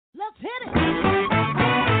Let's hit it.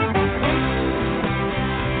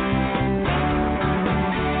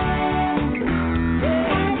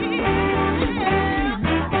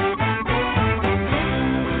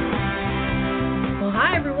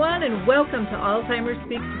 And welcome to Alzheimer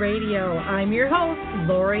Speaks Radio. I'm your host,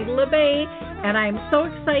 Lori La Bey, and I'm so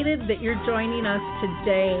excited that you're joining us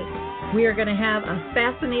today. We are going to have a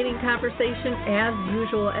fascinating conversation as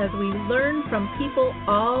usual as we learn from people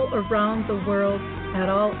all around the world at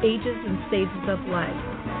all ages and stages of life.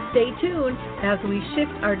 Stay tuned as we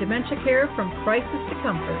shift our dementia care from crisis to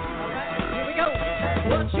comfort. All right, here we go.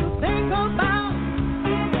 What you think about,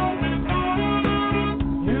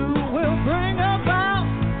 you will bring about.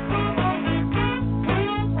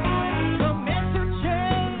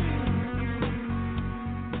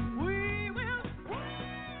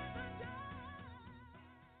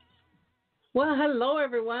 Well, hello,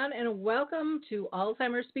 everyone, and welcome to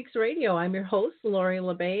Alzheimer Speaks Radio. I'm your host, Lori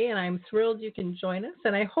La Bey, and I'm thrilled you can join us,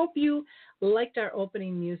 and I hope you liked our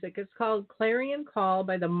opening music. It's called Clarion Call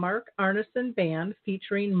by the Mark Arneson Band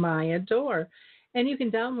featuring My Adore, and you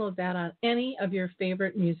can download that on any of your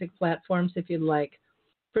favorite music platforms if you'd like.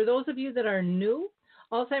 For those of you that are new,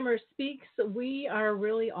 Alzheimer Speaks, we are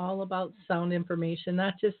really all about sound information,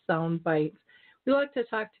 not just sound bites. We like to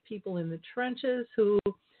talk to people in the trenches who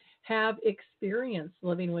have experienced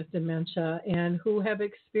living with dementia and who have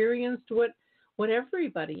experienced what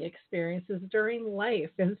everybody experiences during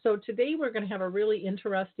life. And so today we're going to have a really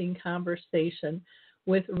interesting conversation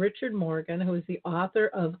with Richard Morgan, who is the author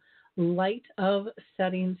of Light of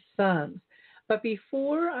Setting Suns. But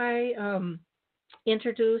before I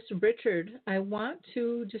introduce Richard, I want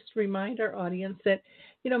to just remind our audience that,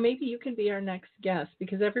 maybe you can be our next guest,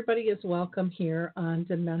 because everybody is welcome here on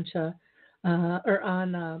dementia or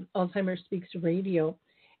on Alzheimer Speaks Radio.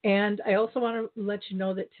 And I also want to let you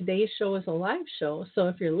know that today's show is a live show. So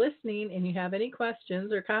if you're listening and you have any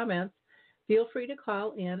questions or comments, feel free to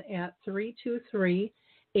call in at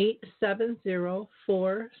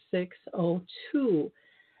 323-870-4602.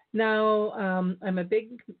 Now, I'm a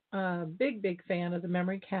big fan of the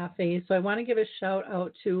Memory Cafe, so I want to give a shout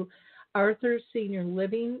out to Arthur's Senior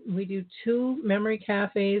Living. We do 2 Memory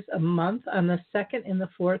Cafes a month on the 2nd and the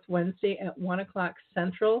 4th Wednesday at 1 o'clock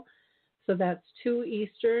Central. So that's 2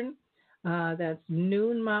 Eastern, that's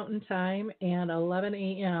noon Mountain Time, and 11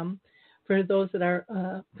 a.m. for those that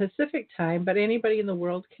are Pacific Time, but anybody in the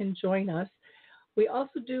world can join us. We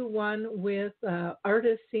also do one with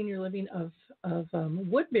Artist Senior Living of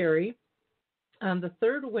Woodbury on the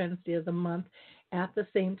 3rd Wednesday of the month at the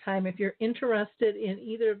same time. If you're interested in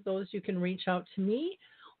either of those, you can reach out to me,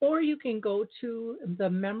 or you can go to the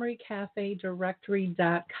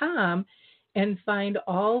memorycafedirectory.com and find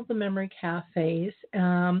all the memory cafes.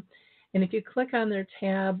 And if you click on their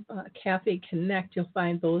tab, Cafe Connect, you'll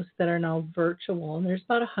find those that are now virtual. And there's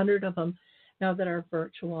about 100 of them now that are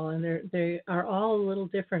virtual, and they are all a little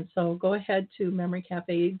different. So go ahead to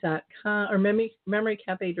memorycafe.com or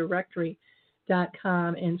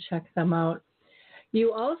memorycafedirectory.com and check them out.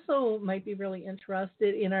 You also might be really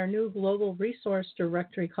interested in our new global resource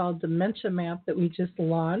directory called Dementia Map that we just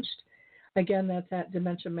launched. Again, that's at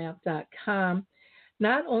dementiamap.com.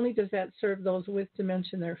 Not only does that serve those with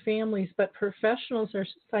dementia and their families, but professionals are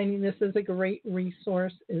finding this as a great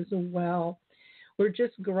resource as well. We're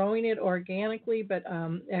just growing it organically, but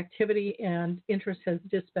activity and interest has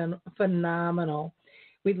just been phenomenal.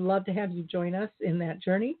 We'd love to have you join us in that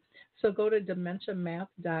journey. So go to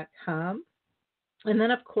dementiamap.com. And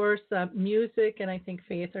then, of course, music and I think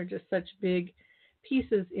faith are just such big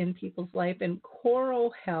pieces in people's life. And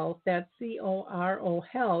Coro Health, that's C-O-R-O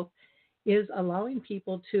Health, is allowing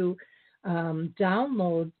people to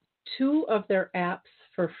download 2 of their apps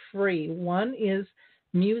for free. One is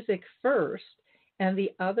Music First, and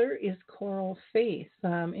the other is Coro Faith.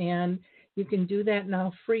 And you can do that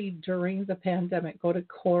now free during the pandemic. Go to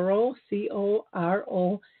Coro,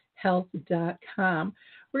 C-O-R-O, health.com.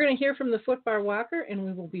 We're going to hear from the Footbar Walker, and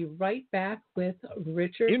we will be right back with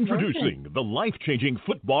Richard. Introducing the life-changing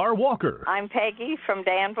Footbar Walker. I'm Peggy from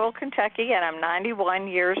Danville, Kentucky, and I'm 91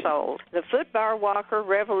 years old. The Footbar Walker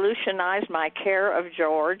revolutionized my care of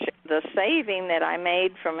George. The saving that I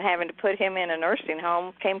made from having to put him in a nursing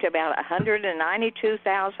home came to about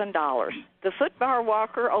 $192,000. The Footbar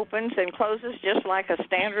Walker opens and closes just like a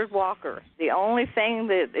standard walker. The only thing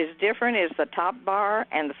that is different is the top bar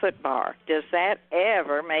and the foot bar. Does that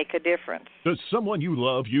ever walker make a difference. Does someone you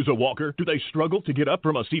love use a walker? Do they struggle to get up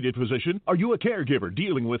from a seated position? Are you a caregiver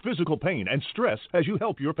dealing with physical pain and stress as you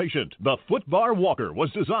help your patient? The Foot Bar Walker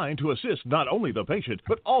was designed to assist not only the patient,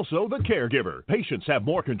 but also the caregiver. Patients have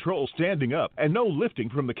more control standing up, and no lifting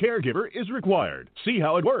from the caregiver is required. See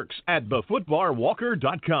how it works at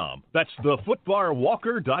thefootbarwalker.com. That's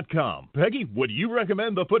thefootbarwalker.com. Peggy, would you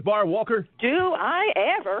recommend the Foot Bar Walker? Do I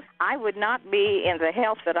ever? I would not be in the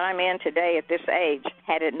health that I'm in today at this age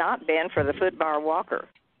had it not been for the Foot Bar Walker.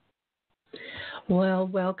 Well,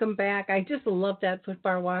 welcome back. I just love that Foot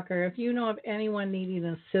Bar Walker. If you know of anyone needing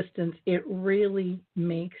assistance, it really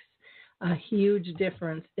makes a huge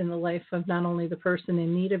difference in the life of not only the person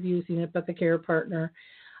in need of using it, but the care partner.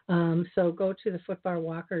 So go to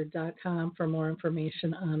thefootbarwalker.com for more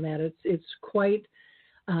information on that. It's quite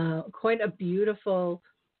a beautiful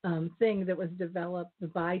thing that was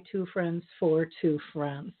developed by two friends for two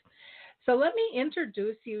friends. So let me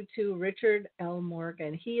introduce you to Richard L.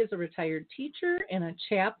 Morgan. He is a retired teacher and a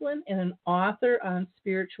chaplain and an author on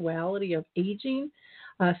spirituality of aging,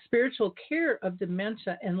 spiritual care of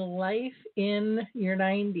dementia, and life in your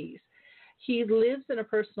 90s. He lives in a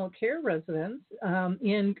personal care residence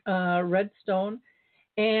in Redstone,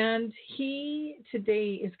 and he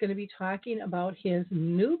today is going to be talking about his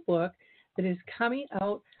new book that is coming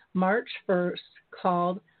out March 1st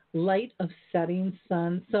called Light of Setting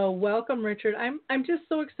Sun. So welcome, Richard. I'm just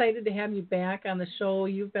so excited to have you back on the show.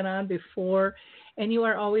 You've been on before, and you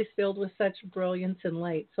are always filled with such brilliance and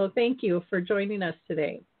light. So thank you for joining us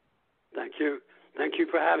today. Thank you. Thank you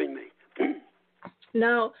for having me.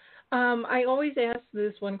 Now, I always ask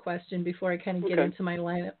this one question before I kind of get into my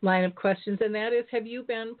line of questions, and that is, have you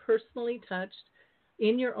been personally touched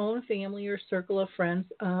in your own family or circle of friends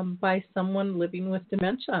by someone living with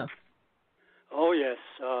dementia? Oh, yes.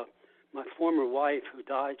 My former wife, who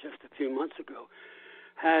died just a few months ago,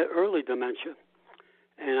 had early dementia,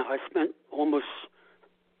 and I spent almost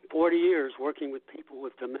 40 years working with people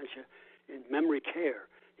with dementia in memory care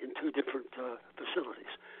in two different facilities.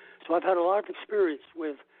 So I've had a lot of experience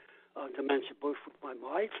with dementia, both with my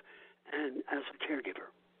wife and as a caregiver.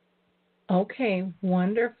 Okay,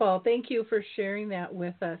 wonderful. Thank you for sharing that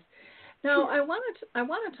with us. Now, I want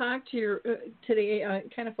to talk to you today,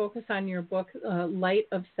 kind of focus on your book, Light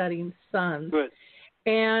of Setting Suns. Good.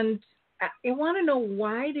 And I want to know,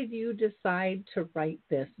 why did you decide to write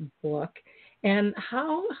this book? And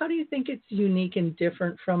how do you think it's unique and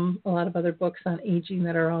different from a lot of other books on aging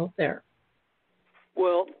that are out there?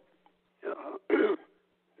 Well,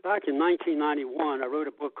 back in 1991, I wrote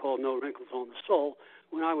a book called No Wrinkles on the Soul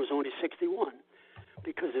when I was only 61,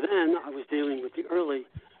 because then I was dealing with the early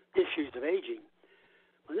issues of aging.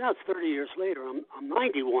 Well, now it's 30 years later. I'm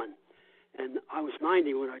 91, and I was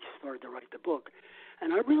 90 when I started to write the book.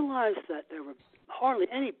 And I realized that there were hardly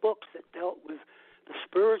any books that dealt with the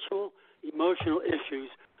spiritual, emotional issues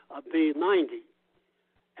of being 90.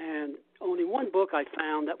 And only one book I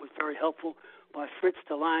found that was very helpful by Fritz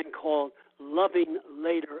DeLange called Loving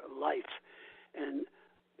Later Life. And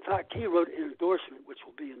in fact, he wrote an endorsement, which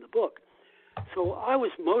will be in the book. So I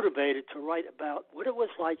was motivated to write about what it was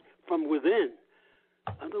like from within.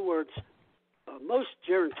 In other words, most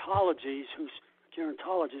gerontologists who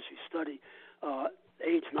study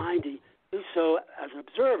age 90 do so as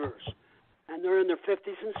observers, and they're in their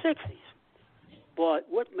 50s and 60s. But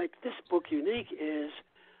what makes this book unique is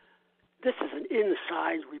this is an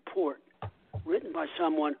inside report written by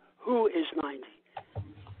someone who is 90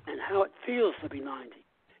 and how it feels to be 90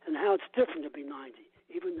 and how it's different to be 90,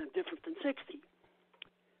 even different than 60.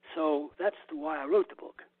 So that's why I wrote the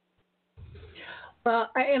book. Well,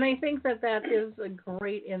 I think that is a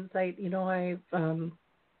great insight. You know, I've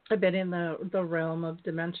been in the realm of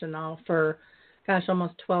dementia now for,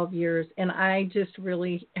 almost 12 years, and I just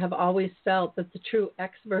really have always felt that the true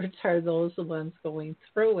experts are those the ones going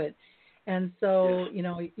through it. And so, yes, you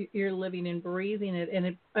know, you're living and breathing it,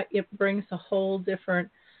 and it brings a whole different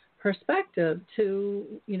perspective to,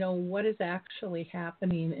 you know, what is actually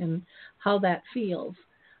happening and how that feels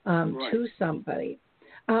to somebody.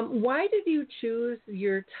 Why did you choose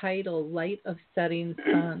your title, Light of Setting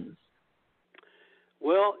Suns?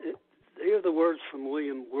 Well, they are the words from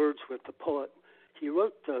William Wordsworth, the poet. He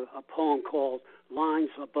wrote a poem called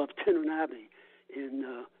Lines Above Tintern Abbey in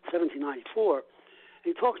 1794.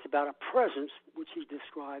 He talks about a presence which he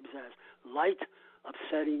describes as light of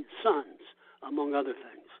setting suns, among other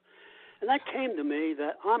things. And that came to me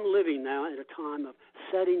that I'm living now at a time of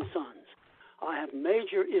setting suns. I have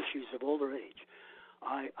major issues of older age.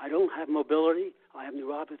 I don't have mobility. I have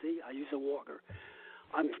neuropathy. I use a walker.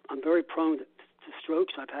 I'm very prone to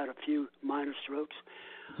strokes. I've had a few minor strokes.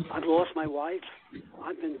 I've lost my wife.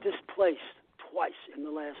 I've been displaced twice in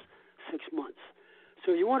the last 6 months.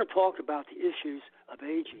 So you want to talk about the issues of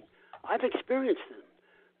aging. I've experienced them,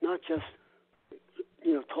 not just,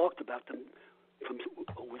 talked about them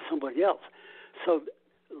with somebody else. So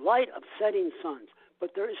light of setting suns,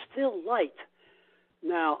 but there is still light.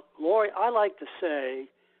 Now, Lori, I like to say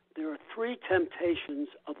there are 3 temptations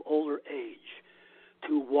of older age: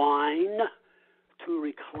 to whine, to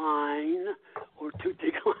recline, or to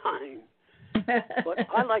decline. But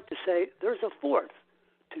I like to say there's a 4th: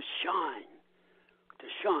 to shine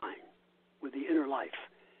with the inner life.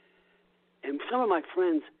 And some of my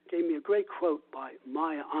friends gave me a great quote by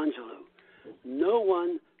Maya Angelou: "No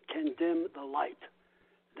one can dim the light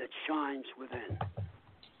that shines within."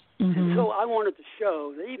 Mm-hmm. And so I wanted to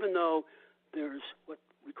show that even though there's what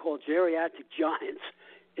we call geriatric giants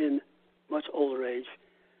in much older age,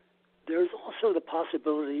 there's also the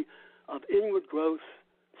possibility of inward growth,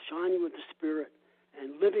 shining with the Spirit,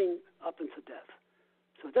 and living up into death.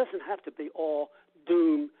 So it doesn't have to be all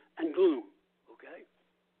doom and gloom, okay?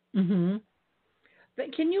 Mm-hmm.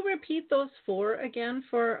 But can you repeat those 4 again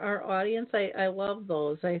for our audience? I love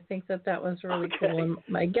those. I think that was really cool. And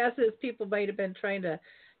my guess is people might have been trying to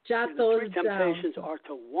jot those down. The 3 temptations are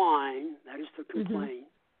to whine, that is to complain,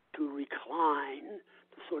 to recline,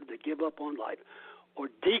 to sort of to give up on life, or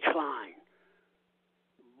decline.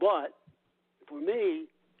 But for me,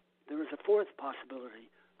 there is a 4th possibility: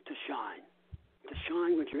 to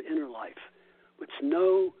shine with your inner life, which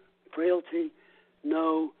no frailty,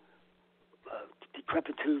 no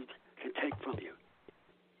decrepitude can take from you.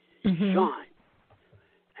 Shine.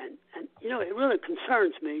 And it really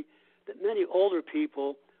concerns me that many older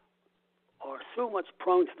people are so much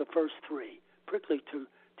prone to the first 3, particularly to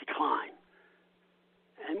decline.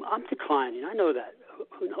 And I'm declining. I know that.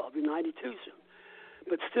 I'll be 92 soon.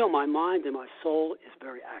 But still, my mind and my soul is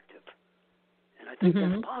very active. And I think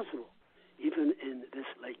that's possible, even in this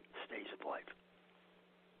late stage of life.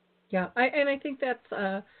 Yeah, I think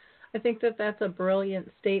that's a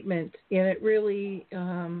brilliant statement, and it really,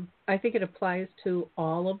 I think it applies to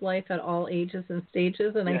all of life at all ages and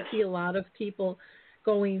stages. And yes. I see a lot of people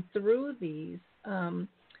going through these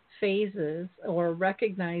phases or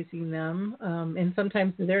recognizing them, and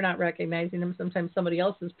sometimes they're not recognizing them. Sometimes somebody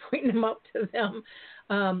else is pointing them up to them,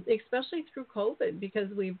 especially through COVID, because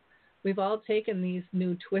we've all taken these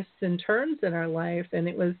new twists and turns in our life, and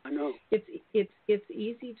it's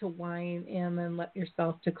easy to whine and then let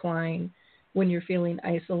yourself decline when you're feeling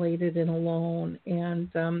isolated and alone,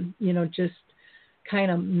 and just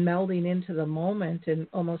kind of melding into the moment and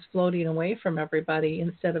almost floating away from everybody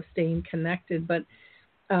instead of staying connected. But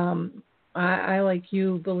I, like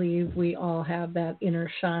you, believe we all have that inner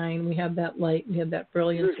shine. We have that light. We have that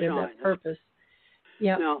brilliance. We have that purpose.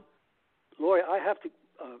 Yeah. Now, Lori, I have to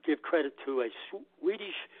give credit to a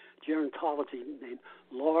Swedish gerontologist named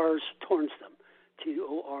Lars Tornstam,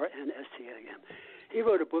 Tornstam. He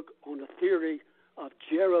wrote a book on the theory of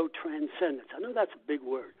gerotranscendence. I know that's a big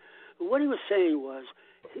word. But what he was saying was,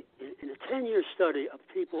 in a 10-year study of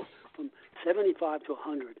people from 75 to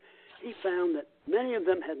 100, he found that many of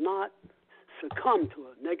them had not succumbed to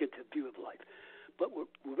a negative view of life, but were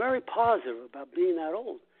very positive about being that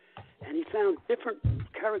old. And he found different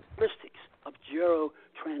characteristics of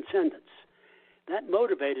gerotranscendence. That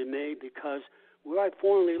motivated me because where I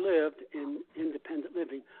formerly lived in independent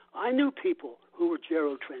living, I knew people who were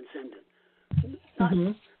gerotranscendent.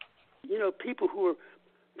 People who were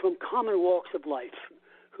from common walks of life,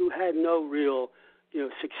 who had no real,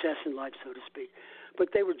 success in life, so to speak. But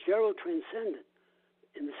they were gerotranscendent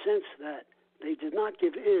in the sense that they did not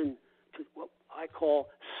give in to what I call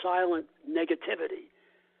silent negativity,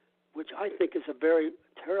 which I think is a very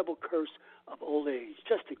terrible curse of old age,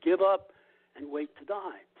 just to give up and wait to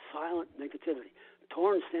die. Silent negativity.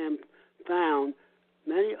 Tornstam found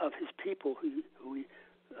many of his people who he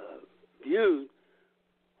viewed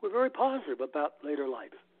were very positive about later life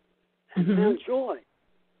and found joy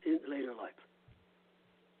in later life.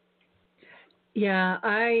 Yeah,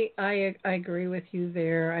 I agree with you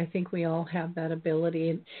there. I think we all have that ability.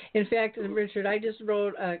 And in fact, Richard, I just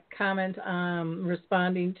wrote a comment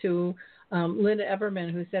responding to Linda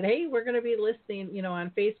Everman, who said, "Hey, we're going to be listening,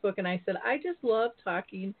 on Facebook." And I said, "I just love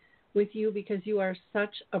talking with you because you are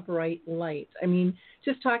such a bright light. I mean,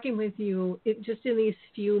 just talking with you, just in these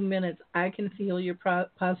few minutes, I can feel your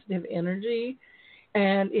positive energy,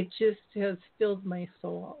 and it just has filled my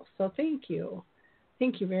soul. So thank you."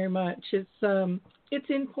 Thank you very much. It's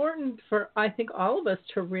important for, I think, all of us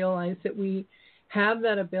to realize that we have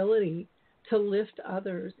that ability to lift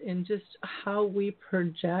others in just how we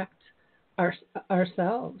project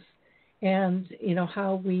ourselves. and,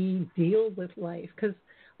 how we deal with life. Because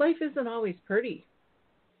life isn't always pretty,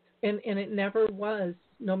 and it never was,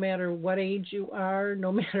 no matter what age you are,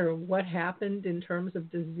 no matter what happened in terms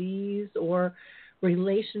of disease or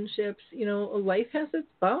relationships. Life has its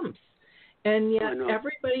bumps. And yet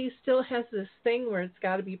everybody still has this thing where it's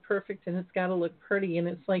got to be perfect and it's got to look pretty. And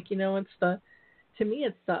it's like, to me,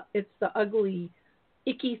 it's the ugly,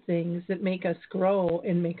 icky things that make us grow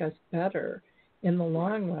and make us better in the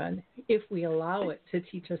long run if we allow it to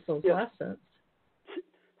teach us those lessons.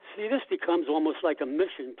 See, this becomes almost like a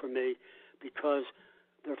mission for me, because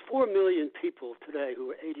there are 4 million people today who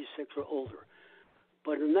are 86 or older.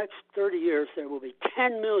 But in the next 30 years, there will be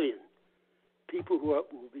 10 million people who will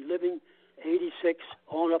be living 86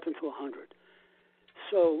 on up into 100.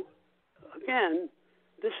 So, again,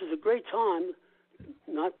 this is a great time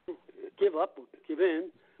not to give up or give in,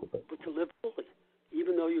 but to live fully.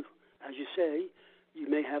 Even though you, as you say, you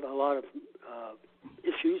may have a lot of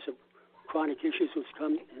issues, of chronic issues which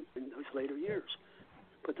come in those later years.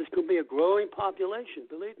 But there's going to be a growing population,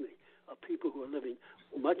 believe me, of people who are living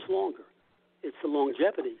much longer. It's the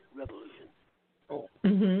longevity revolution.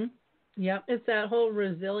 Mm-hmm. Yeah, it's that whole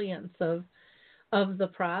resilience of the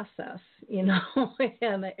process, and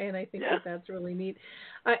I think that's really neat.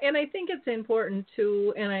 And I think it's important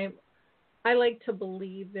too, and I like to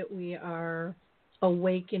believe that we are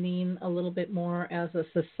awakening a little bit more as a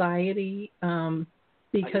society,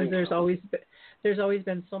 because there's always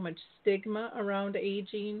been so much stigma around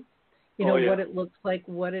aging, what it looks like,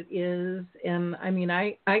 what it is. And I mean,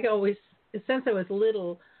 I always, since I was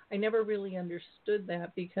little, I never really understood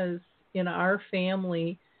that, because in our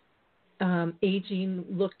family, aging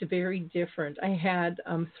looked very different. I had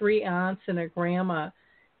 3 aunts and a grandma,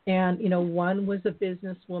 and, one was a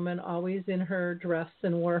businesswoman, always in her dress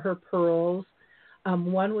and wore her pearls.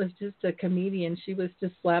 One was just a comedian. She was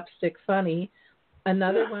just slapstick funny.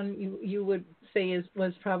 Another one you would say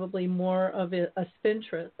was probably more of a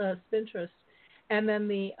spinstress. And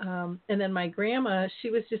then my grandma, she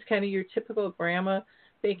was just kind of your typical grandma,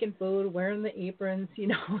 baking food, wearing the aprons,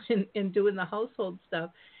 and doing the household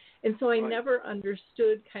stuff. And so I never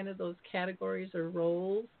understood kind of those categories or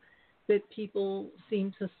roles that people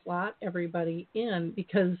seem to slot everybody in,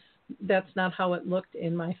 because that's not how it looked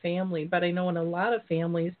in my family. But I know in a lot of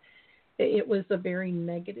families, it was a very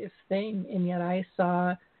negative thing. And yet I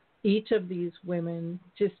saw each of these women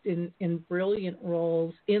just in brilliant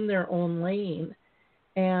roles in their own lane.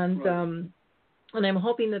 And and I'm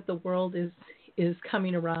hoping that the world is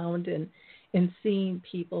coming around and seeing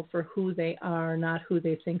people for who they are, not who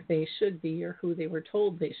they think they should be or who they were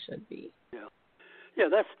told they should be. Yeah,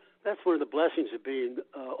 that's one of the blessings of being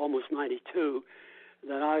almost 92.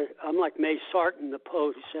 That I'm like May Sarton, the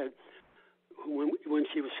poet, who said when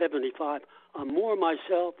she was 75, I'm more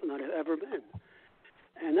myself than I've ever been.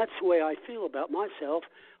 And that's the way I feel about myself.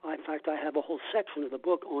 In fact, I have a whole section of the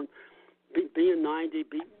book on being 90,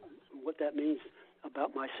 what that means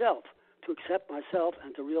about myself, to accept myself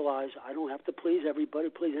and to realize I don't have to please everybody,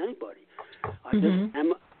 please anybody. I just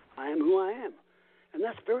am. I am who I am, and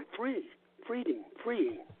that's very freeing.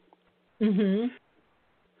 Mm-hmm.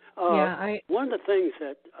 One of the things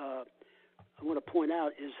that I want to point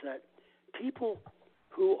out is that people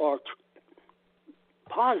who are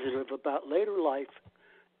positive about later life,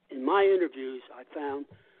 in my interviews, I found,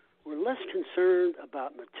 were less concerned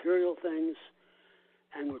about material things,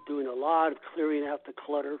 and were doing a lot of clearing out the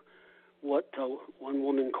clutter, what one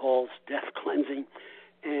woman calls death cleansing,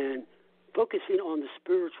 and focusing on the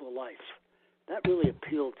spiritual life. That really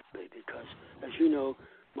appealed to me because, as you know,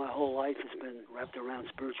 my whole life has been wrapped around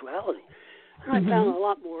spirituality. And I found a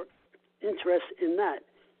lot more interest in that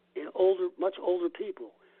in much older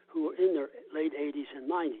people who were in their late 80s and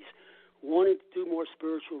 90s, wanting to do more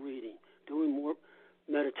spiritual reading, doing more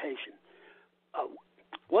meditation.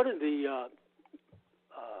 One of the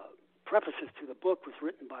prefaces to the book was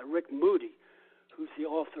written by Rick Moody, who's the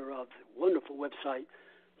author of the wonderful website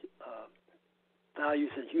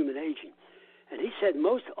Values in Human Aging. And he said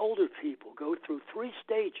most older people go through 3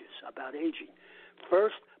 stages about aging.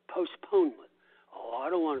 First, postponement. Oh, I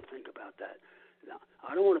don't want to think about that. No,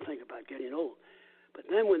 I don't want to think about getting old. But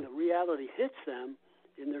then when the reality hits them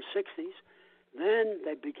in their 60s, then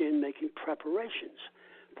they begin making preparations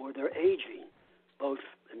for their aging, both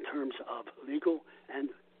in terms of legal and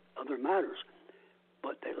other matters.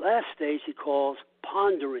 But the last stage he calls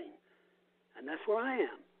pondering, and that's where I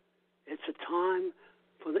am. It's a time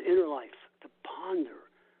for the inner life, to ponder,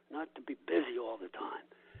 not to be busy all the time.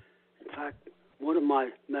 In fact, one of my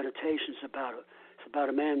meditations is about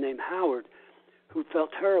a man named Howard who felt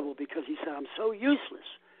terrible because he said, I'm so useless.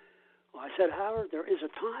 Well, I said, Howard, there is a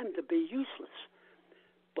time to be useless.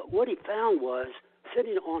 But what he found was,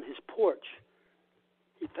 sitting on his porch,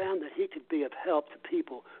 he found that he could be of help to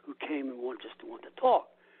people who came and want to talk.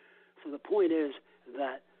 So the point is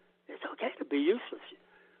that it's okay to be useless.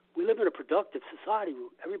 We live in a productive society where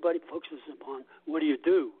everybody focuses upon what do you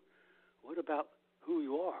do? What about who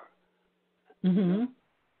you are? Mm-hmm. You know,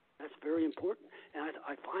 that's very important. And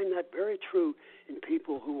I find that very true in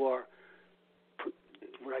people who are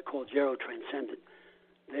what I call gero-transcendent.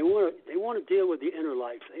 They want to deal with the inner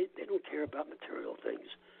life. They don't care about material things.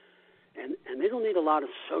 And they don't need a lot of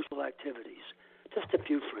social activities, just a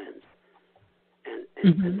few friends.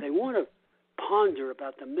 And they want to ponder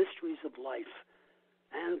about the mysteries of life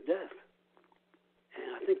and of death.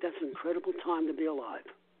 And I think that's an incredible time to be alive.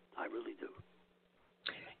 I really do.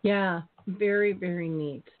 Yeah, very, very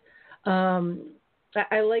neat.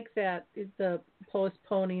 I like that, the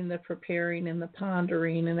postponing, the preparing, and the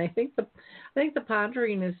pondering. And I think the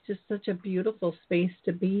pondering is just such a beautiful space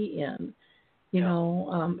to be in. You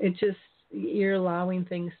know, it just, you're allowing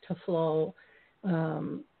things to flow.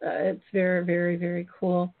 It's very, very, very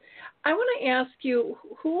cool. I want to ask you,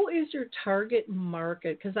 who is your target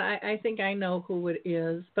market? Because I think I know who it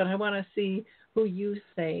is, but I want to see who you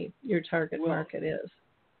say your target market is.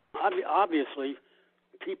 Obviously,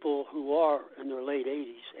 people who are in their late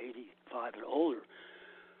 80s, 85 and older,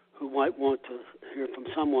 who might want to hear from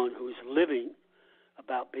someone who's living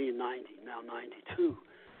about being 90, now 92.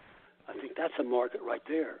 I think that's a market right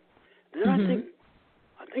there. Then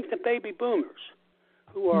I think the baby boomers,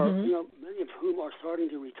 who are, you know, many of whom are starting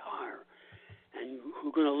to retire and who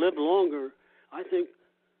are going to live longer. I think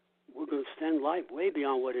we're going to extend life way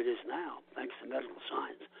beyond what it is now, thanks to medical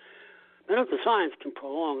science. Medical science can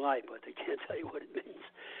prolong life, but they can't tell you what it means.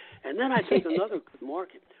 And then I think another good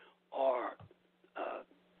market are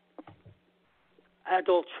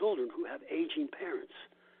adult children who have aging parents.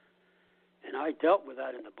 And I dealt with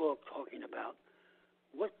that in the book, talking about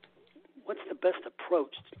what's the best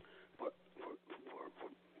approach for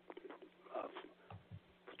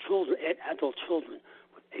children, adult children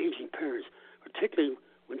with aging parents, particularly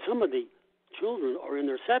when some of the children are in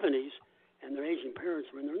their 70s and their aging parents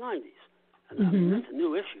are in their 90s. And I mean, that's a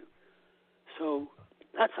new issue. So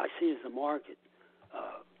that's, I see, as the market.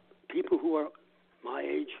 People who are my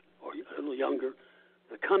age or a little younger,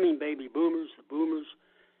 the coming baby boomers, the boomers,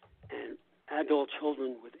 and adult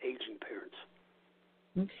children with aging parents.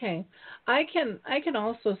 Okay. I can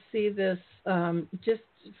also see this just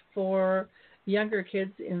for younger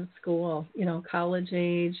kids in school, you know, college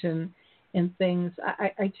age and things.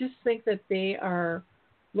 I just think that they are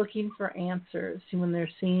looking for answers when they're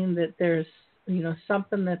seeing that there's, you know,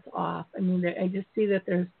 something that's off. I mean, I just see that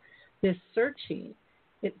there's this searching.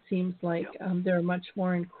 It seems like they're much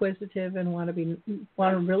more inquisitive and want to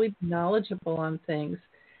really be knowledgeable on things.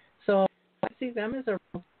 So I see them as a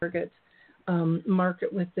real target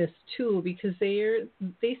market with this too, because they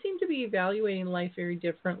seem to be evaluating life very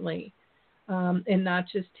differently, and not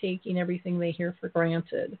just taking everything they hear for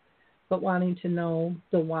granted, but wanting to know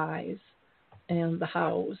the whys and the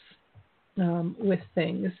hows with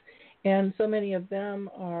things. And so many of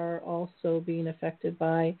them are also being affected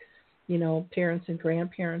by, you know, parents and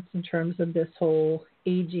grandparents in terms of this whole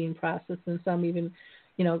aging process, and some even,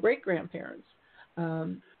 you know, great-grandparents.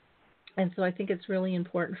 And so I think it's really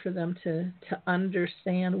important for them to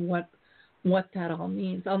understand what that all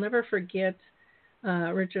means. I'll never forget,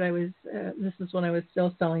 Richard, this is when I was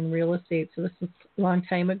still selling real estate, so this was a long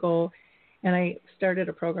time ago, and I started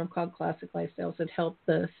a program called Classic Lifestyles that helped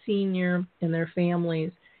the senior and their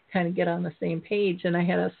families kind of get on the same page. And I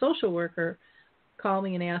had a social worker call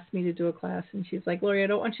me and ask me to do a class, and she's like, Lori, I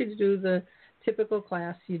don't want you to do the typical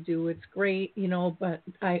class you do. It's great, you know, but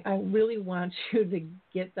I really want you to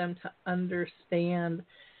get them to understand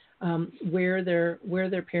where their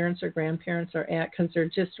parents or grandparents are at, because they're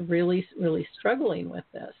just really, really struggling with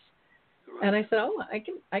this. Right. And I said, oh,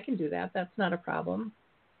 I can do that. That's not a problem.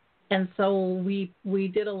 And so we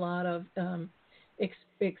did a lot of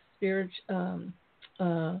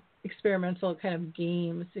experimental kind of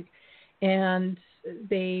games, and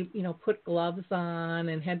they, you know, put gloves on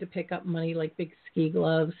and had to pick up money, like big ski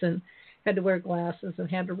gloves, and had to wear glasses and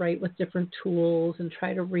had to write with different tools and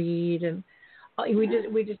try to read. And we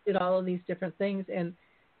just did all of these different things. And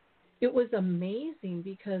it was amazing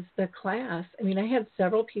because the class, I mean, I had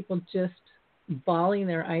several people just bawling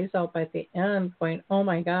their eyes out by the end going, oh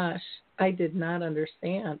my gosh, I did not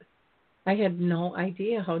understand. I had no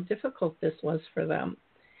idea how difficult this was for them.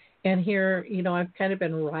 And here, you know, I've kind of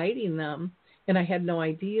been riding them, and I had no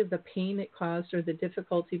idea the pain it caused or the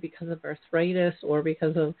difficulty because of arthritis or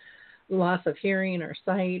because of loss of hearing or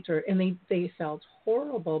sight, and they felt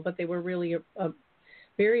horrible, but they were really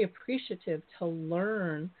very appreciative to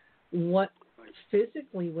learn what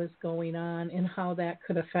physically was going on and how that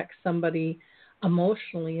could affect somebody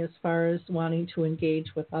emotionally as far as wanting to engage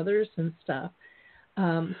with others and stuff.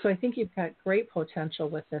 So I think you've got great potential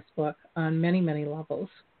with this book on many, many levels.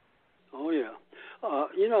 Oh, yeah.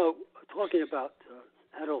 Talking about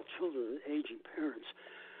adult children and aging parents,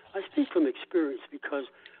 I speak from experience because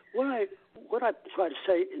what I try to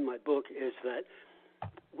say in my book is that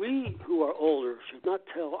we who are older should not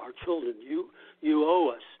tell our children, you owe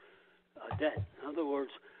us a debt. In other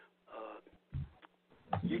words,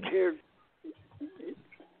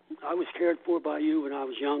 I was cared for by you when I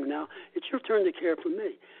was young. Now it's your turn to care for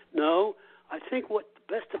me. No, I think what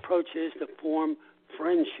the best approach is to form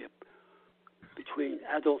friendship between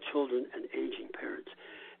adult children and aging parents.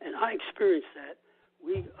 And I experienced that.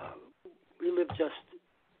 We lived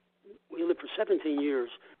for 17 years,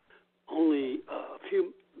 only a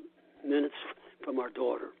few minutes from our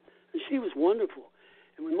daughter, and she was wonderful.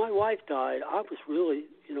 And when my wife died, I was really,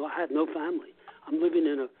 I had no family. I'm living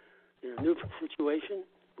in a new situation.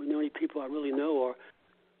 The only people I really know are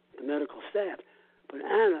the medical staff. But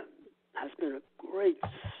Anna has been a great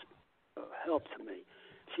help to me.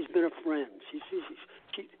 She's been a friend.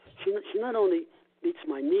 She not only meets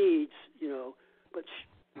my needs, but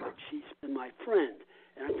she's been my friend.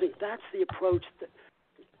 And I think that's the approach that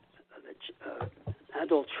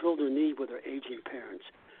adult children need with their aging parents.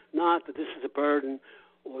 Not that this is a burden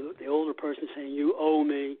or the older person saying, you owe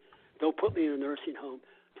me, don't put me in a nursing home.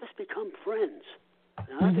 Just become friends.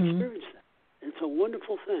 And I've experienced that. And it's a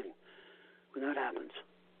wonderful thing when that happens.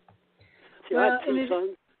 See, I have two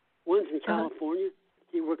sons. One's in California.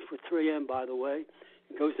 He works for 3M, by the way.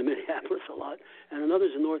 He goes to Minneapolis a lot. And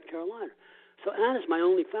another's in North Carolina. So Anna's my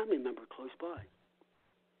only family member close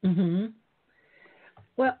by. Mm-hmm.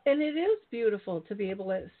 Well, and it is beautiful to be able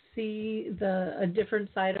to see a different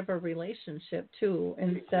side of a relationship too,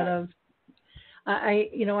 instead of I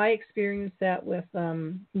experienced that with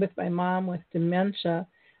my mom with dementia.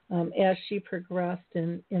 As she progressed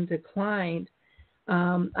and declined,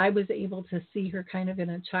 I was able to see her kind of in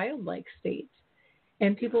a childlike state.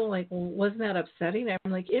 And people were like, well, wasn't that upsetting?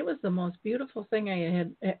 I'm like, it was the most beautiful thing I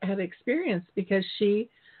had experienced, because she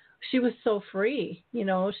was so free.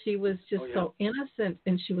 She was just so innocent,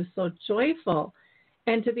 and she was so joyful.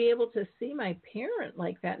 And to be able to see my parent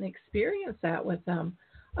like that and experience that with them,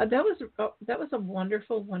 that was a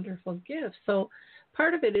wonderful, wonderful gift. So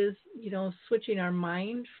part of it is, switching our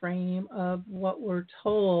mind frame of what we're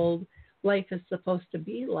told life is supposed to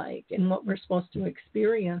be like and what we're supposed to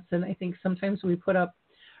experience. And I think sometimes we put up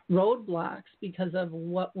roadblocks because of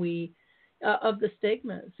what of the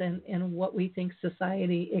stigmas and what we think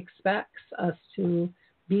society expects us to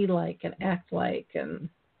be like and act like and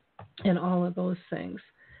all of those things.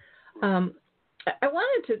 I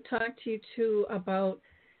wanted to talk to you too about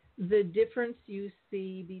the difference you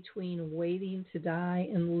see between waiting to die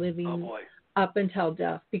and living up until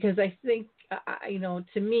death, because I think,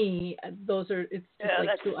 to me, it's just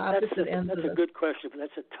like two opposite ends of it. That's a good question, but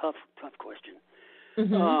that's a tough question.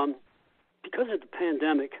 Mm-hmm. Because of the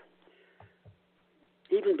pandemic,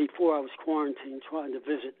 even before I was quarantined trying to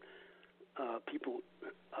visit people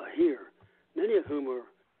here, many of whom were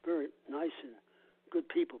very nice and good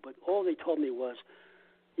people, but all they told me was,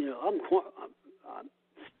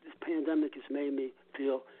 this pandemic has made me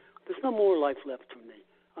feel there's no more life left for me.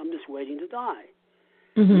 I'm just waiting to die.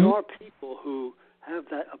 Mm-hmm. There are people who have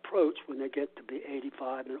that approach when they get to be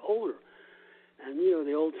 85 and older. And,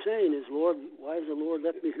 the old saying is, Lord, why has the Lord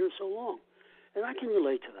left me here so long? And I can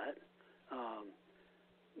relate to that.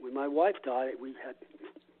 When my wife died, we had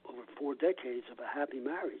over 4 decades of a happy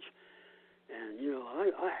marriage. And,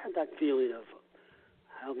 I had that feeling of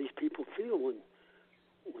how these people feel when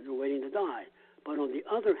they're waiting to die. But on the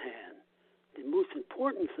other hand, the most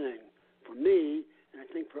important thing for me, and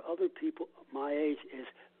I think for other people my age, is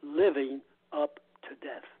living up to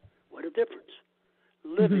death. What a difference.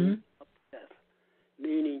 Living up to death.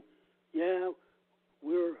 Meaning,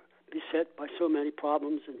 we're beset by so many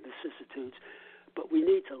problems and vicissitudes, but we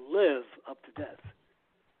need to live up to death.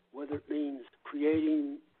 Whether it means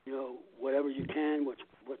creating, whatever you can, what's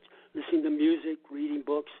listening to music, reading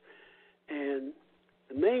books. And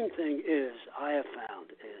the main thing is, I have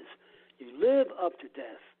found, is you live up to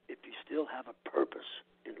death if you still have a purpose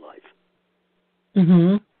in life.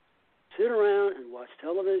 Mm-hmm. Sit around and watch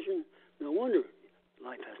television, no wonder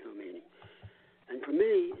life has no meaning. And for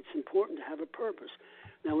me, it's important to have a purpose.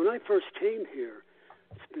 Now, when I first came here,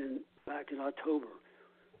 it's been back in October,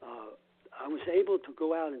 I was able to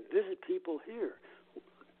go out and visit people here.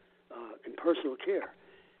 in personal care.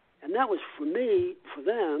 And that was, for me, for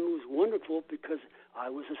them, it was wonderful because I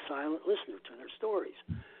was a silent listener to their stories.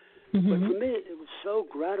 Mm-hmm. But for me, it was so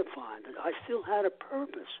gratifying that I still had a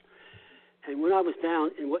purpose. And when I was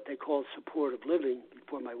down in what they called supportive living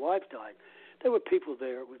before my wife died, there were people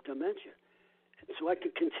there with dementia. And so I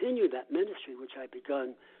could continue that ministry, which I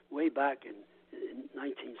begun way back in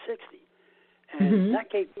 1960. And that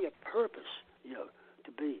gave me a purpose,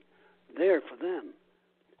 to be there for them,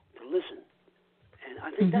 to listen. And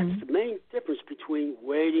I think that's the main difference between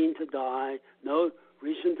waiting to die, no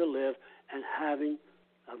reason to live, and having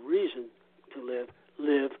a reason to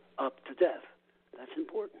live up to death. That's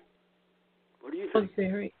important. What do you think?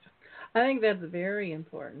 I think that's very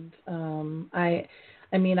important.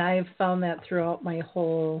 I mean, I've found that throughout my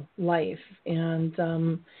whole life, and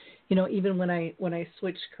even when I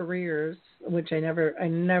switched careers, which I never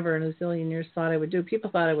in a zillion years thought I would do.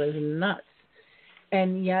 People thought I was nuts,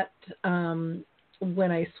 and yet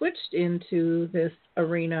when I switched into this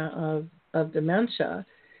arena of dementia,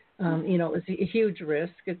 it was a huge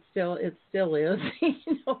risk. It still is,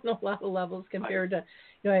 on a lot of levels compared to,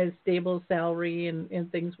 I had a stable salary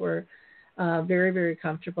and things were very, very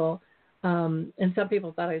comfortable. And some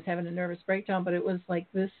people thought I was having a nervous breakdown, but it was like,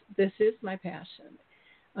 this is my passion.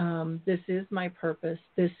 This is my purpose.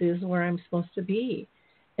 This is where I'm supposed to be.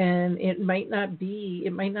 And it might not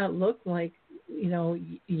look like,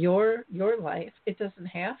 your life. It doesn't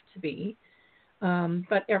have to be.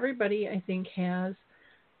 But everybody, I think, has,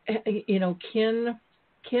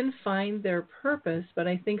 can find their purpose. But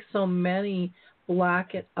I think so many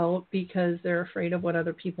block it out because they're afraid of what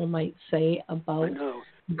other people might say about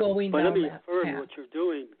going down that path. But let me affirm what you're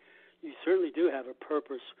doing. You certainly do have a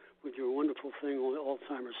purpose with your wonderful thing on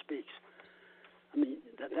Alzheimer Speaks. I mean,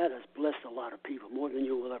 that has blessed a lot of people, more than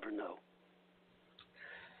you will ever know.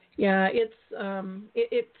 Yeah, it's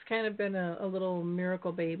kind of been a little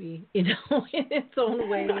miracle baby, in its own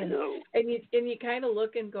way. And you kind of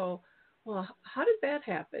look and go, well, how did that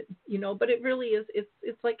happen? But it really is.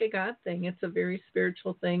 It's like a God thing. It's a very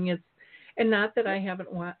spiritual thing. And not that I haven't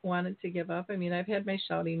wanted to give up. I mean, I've had my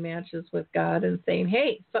shouting matches with God and saying,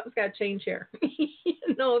 hey, something's got to change here.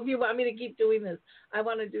 If you want me to keep doing this, I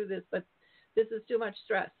want to do this, but this is too much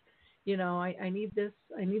stress. I need this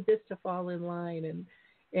to fall in line.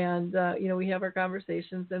 And we have our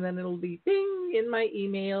conversations, and then it'll be ding in my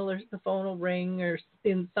email, or the phone will ring, or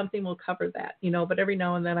something will cover that, But every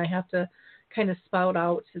now and then I have to kind of spout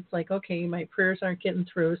out. It's like, okay, my prayers aren't getting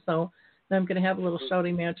through, so I'm going to have a little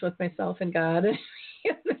shouting match with myself and God, and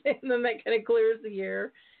then that kind of clears the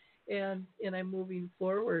air, and I'm moving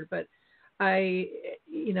forward. But as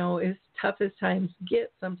tough as times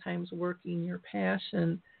get, sometimes working your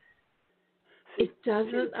passion, it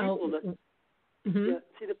doesn't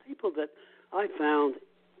See, the people that I found,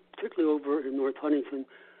 particularly over in North Huntington,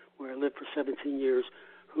 where I lived for 17 years,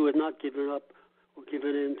 who had not given up or given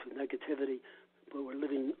in to negativity, but were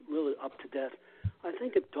living really up to death. I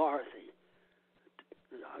think of Dorothy.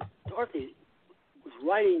 Dorothy was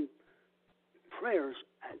writing prayers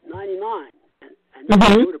at 99, and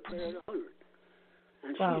she wrote a prayer at 100.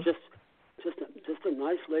 And she was just a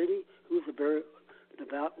nice lady who was a very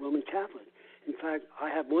devout Roman Catholic. In fact, I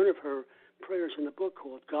have one of her prayers in the book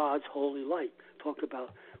called God's Holy Light.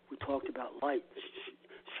 We talked about light.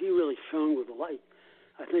 She really shone with the light.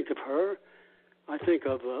 I think of her. I think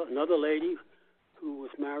of another lady who was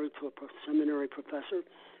married to a seminary professor,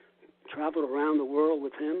 traveled around the world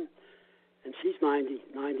with him, and she's 90,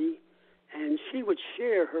 and she would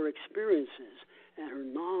share her experiences and her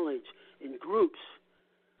knowledge in groups.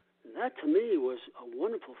 And that, to me, was a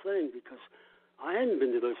wonderful thing because I hadn't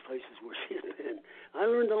been to those places where she had been. I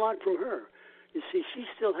learned a lot from her. You see, she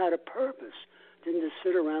still had a purpose, didn't just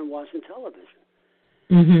sit around watching television.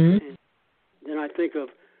 And then I think of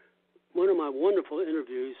one of my wonderful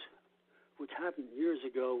interviews, which happened years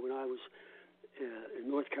ago when I was in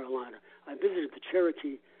North Carolina. I visited the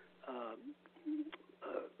Cherokee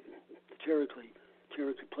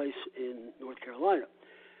place in North Carolina,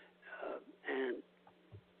 and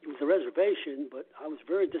it was a reservation, but I was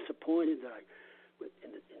very disappointed that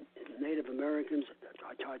in the Native Americans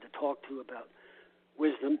I tried to talk to about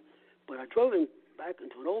wisdom, but I drove back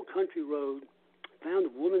into an old country road, found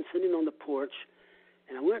a woman sitting on the porch,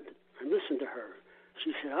 and I went and listened to her.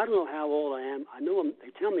 She said, I don't know how old I am.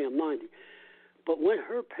 They tell me I'm 90. But when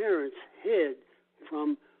her parents hid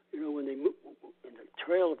from, when they moved, in the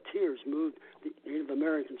Trail of Tears moved the Native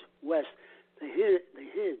Americans west, they hid.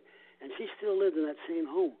 And she still lived in that same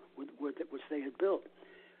home which they had built.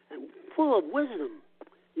 And full of wisdom,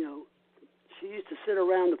 she used to sit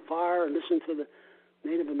around the fire and listen to the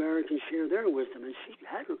Native Americans share their wisdom. And she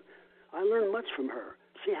had I learned much from her.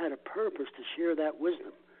 She had a purpose to share that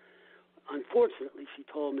wisdom. Unfortunately, she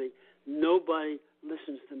told me, nobody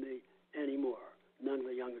listens to me anymore, none of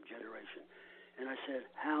the younger generation. And I said,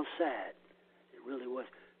 how sad. It really was,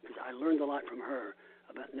 because I learned a lot from her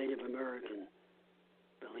about Native American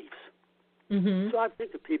beliefs. Mm-hmm. So I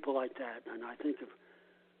think of people like that, and I think of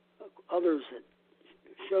others that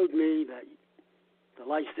showed me that the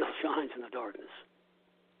light still shines in the darkness.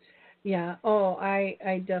 Yeah. Oh,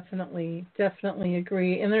 I definitely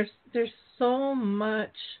agree. And there's so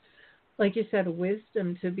much, like you said,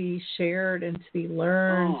 wisdom to be shared and to be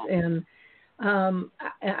learned. Oh. And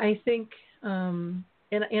I think, and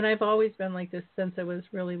I've always been like this since I was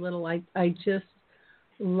really little. I just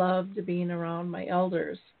loved being around my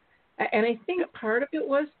elders. And I think part of it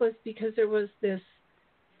was because there was this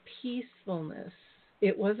peacefulness.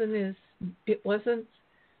 It wasn't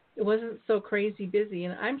so crazy busy.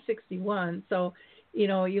 And I'm 61, so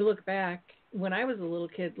you look back when I was a little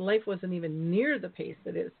kid, life wasn't even near the pace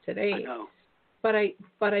it is today. I know. But I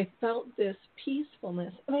felt this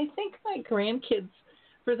peacefulness, and I think my grandkids,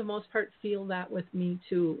 for the most part, feel that with me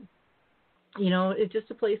too. It's just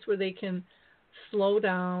a place where they can slow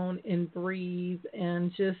down and breathe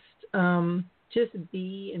and just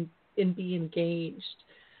be and be engaged.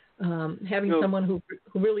 Having someone who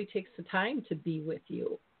really takes the time to be with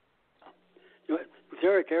you. It was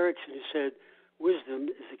Eric Erickson who said, wisdom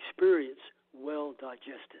is experience well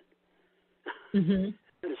digested. Mm-hmm.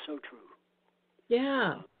 That is so true.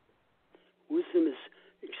 Yeah. Wisdom is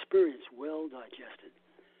experience well digested.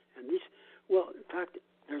 And in fact,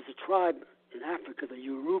 there's a tribe in Africa, the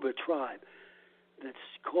Yoruba tribe, that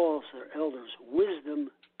calls their elders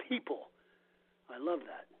wisdom people. I love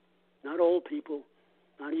that. Not old people,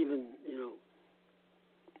 not even,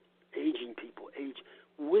 aging people,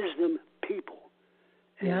 wisdom people.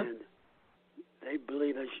 Yep. And they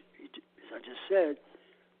believe, as I just said,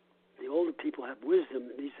 the older people have wisdom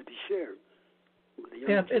that needs to be shared with the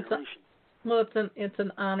younger generation. It's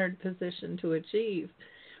an honored position to achieve.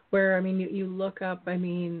 Where, you look up,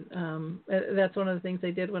 that's one of the things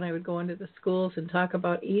I did when I would go into the schools and talk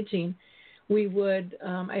about aging.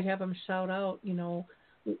 I'd have them shout out,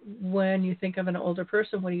 when you think of an older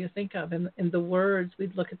person, what do you think of? And the words,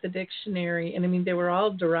 we'd look at the dictionary, and they were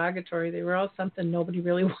all derogatory. They were all something nobody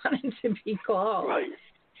really wanted to be called. Right.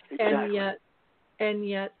 Exactly. And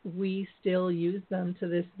yet we still use them to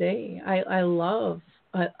this day. I love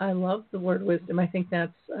the word wisdom. I think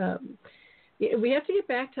that's, we have to get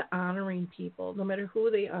back to honoring people, no matter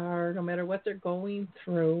who they are, no matter what they're going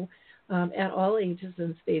through, at all ages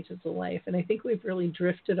and stages of life. And I think we've really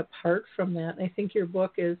drifted apart from that. And I think your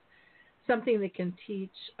book is something that can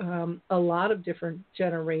teach a lot of different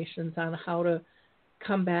generations on how to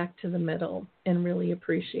come back to the middle and really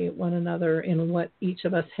appreciate one another and what each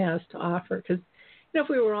of us has to offer. Because, if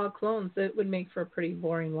we were all clones, it would make for a pretty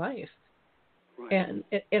boring life. Right.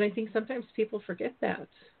 And I think sometimes people forget that.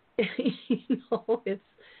 It's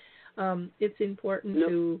important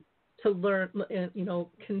to learn,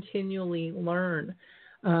 continually learn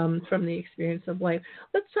from the experience of life.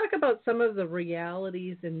 Let's talk about some of the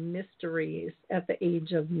realities and mysteries at the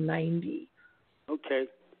age of 90. Okay.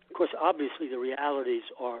 Of course, obviously the realities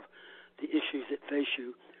are the issues that face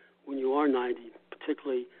you when you are 90,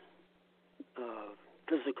 particularly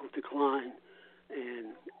physical decline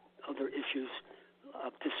and other issues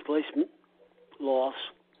of displacement, loss.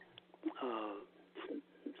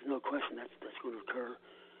 There's no question that's going to occur.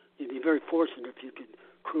 You'd be very fortunate if you could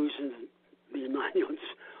cruise and be in 90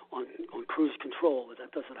 on cruise control, but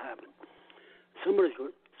that doesn't happen. Everybody's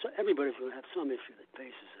going to have some issue that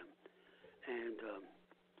faces them, and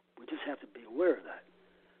we just have to be aware of that.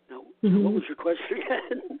 Now, What was your question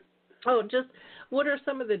again? Oh, just what are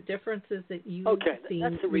some of the differences that you've seen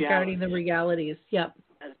that's the regarding the realities? Yep.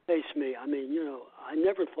 That face me. I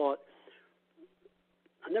never thought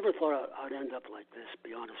I'd end up like this, to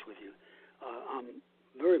be honest with you. I'm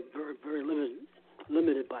very, very, very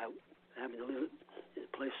limited by having to live in a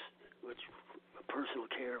place which personal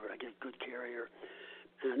care, but I get good care here.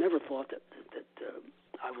 And I never thought that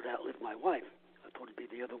I would outlive my wife. I thought it'd be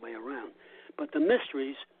the other way around. But the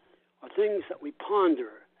mysteries are things that we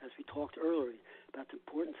ponder, as we talked earlier about the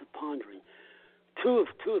importance of pondering. Two of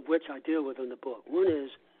which I deal with in the book. One is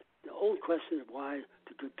the old question of why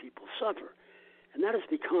do good people suffer? And that has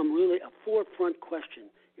become really a forefront question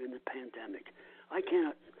in the pandemic. I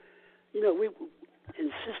cannot, we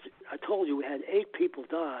insisted, I told you we had 8 people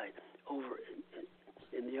die over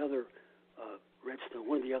in the other Redstone,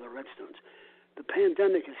 one of the other Redstones. The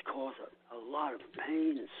pandemic has caused a lot of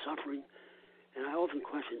pain and suffering, and I often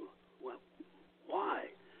question, well, why?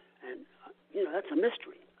 And, that's a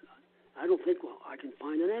mystery. I don't think, well, I can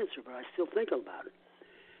find an answer, but I still think about it.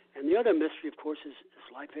 And the other mystery, of course, is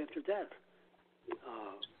life after death.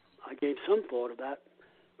 I gave some thought of that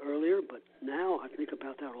earlier, but now I think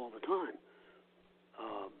about that all the time.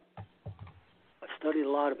 I studied a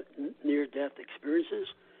lot of near-death experiences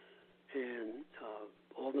and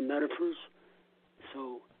all the metaphors.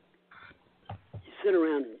 So you sit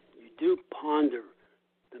around and you do ponder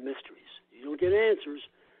the mysteries. You don't get answers,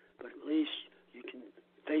 but at least you can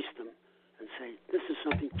face them and say, "This is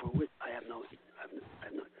something for which I have no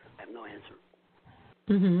answer."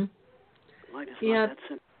 Mm-hmm. Life is not that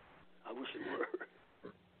simple. I wish it were.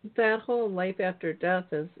 That whole life after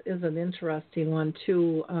death is an interesting one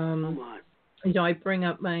too. I bring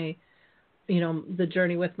up my, the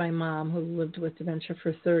journey with my mom who lived with dementia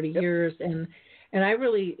for 30 years, and I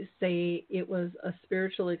really say it was a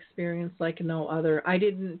spiritual experience like no other. I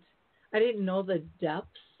didn't know the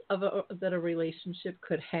depths of that a relationship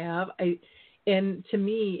could have. And to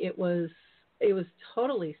me, it was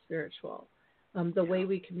totally spiritual. The way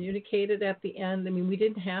we communicated at the end, I mean, we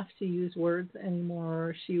didn't have to use words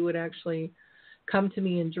anymore. She would actually come to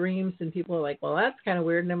me in dreams, and people are like, well, that's kind of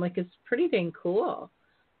weird. And I'm like, it's pretty dang cool.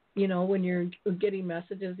 When you're getting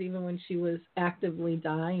messages, even when she was actively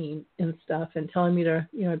dying and stuff, and telling me to,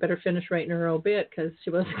 I better finish writing her obit because she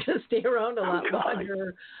wasn't going to stay around a lot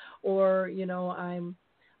longer. Or,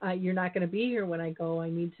 you're not going to be here when I go. I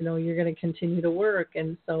need to know you're going to continue to work.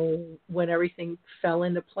 And so when everything fell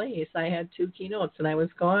into place, I had 2 keynotes and I was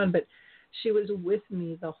gone, but she was with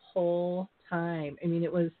me the whole time. I mean,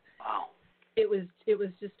 it was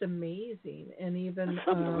just amazing. And even that's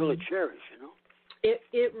something to really cherish,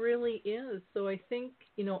 It really is. So I think,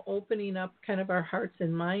 opening up kind of our hearts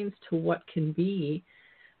and minds to what can be,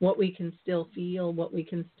 what we can still feel, what we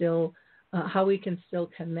can still, how we can still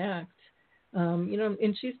connect.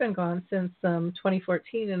 And she's been gone since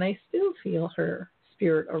 2014, and I still feel her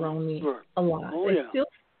spirit around me a lot. Oh, yeah. I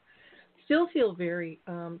still feel very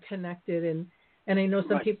connected, and I know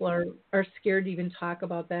some people are scared to even talk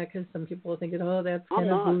about that because some people are thinking, oh, that's kind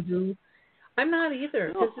of voodoo. I'm not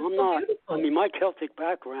either. No, I'm so not. Beautiful. I mean, my Celtic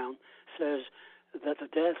background says that the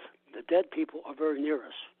dead people are very near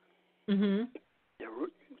us. Mm-hmm.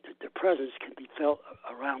 Their presence can be felt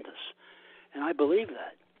around us, and I believe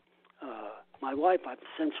that. My wife, I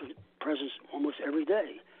sense her presence almost every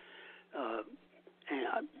day, and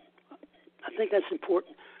I think that's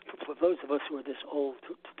important for those of us who are this old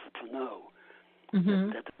to know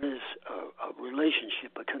that there is a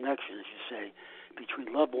relationship, a connection, as you say,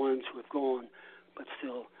 between loved ones who have gone but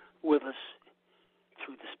still with us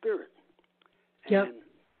through the Spirit, and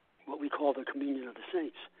what we call the communion of the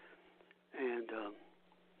saints. And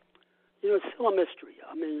it's still a mystery.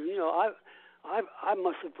 I mean, I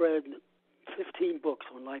must have read 15 books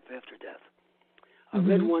on life after death. I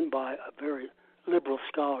read one by a very liberal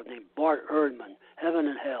scholar named Bart Ehrman, Heaven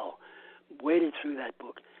and Hell. Waded through that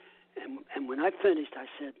book, and when I finished, I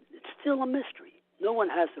said, it's still a mystery. No one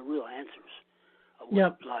has the real answers of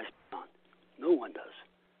what lies beyond. No one does.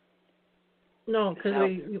 No,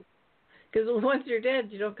 because once you're dead,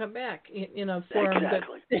 you don't come back in a form that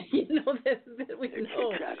we know.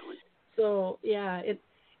 Exactly. So yeah,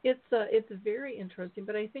 it's very interesting.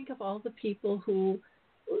 But I think of all the people who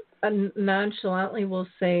nonchalantly will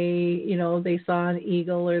say, they saw an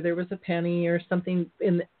eagle or there was a penny or something,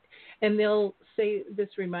 and they'll say,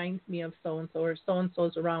 this reminds me of so and so or so and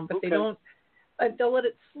so's around, but they don't. They'll let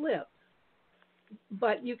it slip.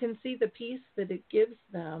 But you can see the peace that it gives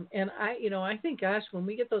them. And I think, gosh, when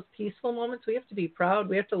we get those peaceful moments, we have to be proud.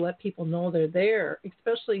 We have to let people know they're there,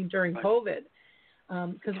 especially during COVID,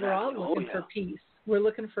 because we're all looking for peace. We're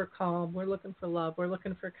looking for calm. We're looking for love. We're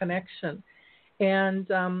looking for connection.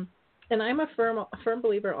 And I'm a firm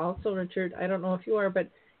believer also, Richard, I don't know if you are, but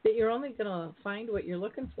that you're only going to find what you're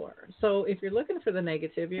looking for. So if you're looking for the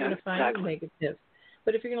negative, you're going to find the negative.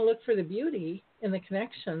 But if you're going to look for the beauty and the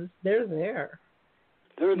connections, they're there.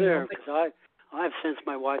 They're there because I've sensed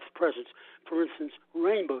my wife's presence. For instance,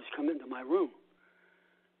 rainbows come into my room.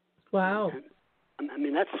 Wow. And, I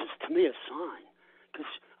mean, that's just, to me, a sign. Because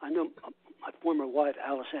I know my former wife,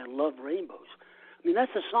 Alice Ann, loved rainbows. I mean,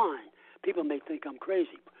 that's a sign. People may think I'm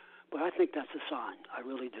crazy, but I think that's a sign. I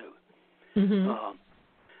really do. Mm-hmm.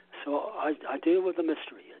 So I deal with the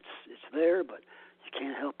mystery. It's there, but you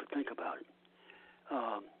can't help but think about it.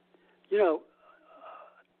 I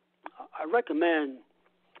recommend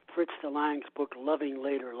Fritz DeLange's book, Loving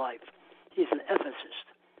Later Life. He's an ethicist,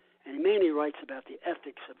 and he mainly writes about the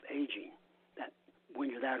ethics of aging, that when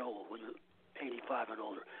you're that old, when you're 85 and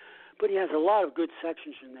older. But he has a lot of good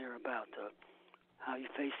sections in there about how you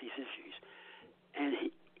face these issues.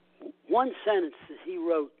 And one sentence that he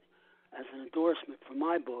wrote as an endorsement for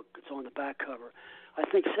my book. It's on the back cover. I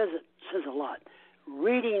think says a lot.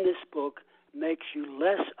 Reading this book makes you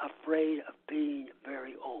less afraid of being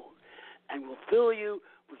very old and will fill you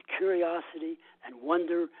with curiosity and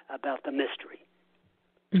wonder about the mystery.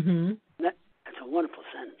 Mm-hmm. That's a wonderful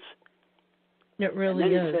sentence. It really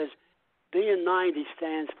and then is. It says, being 90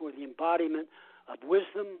 stands for the embodiment of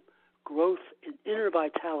wisdom, growth, and inner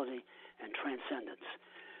vitality and transcendence.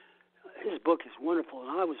 His book is wonderful,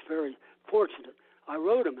 and I was very fortunate. I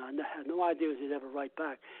wrote him. I had no idea he'd ever write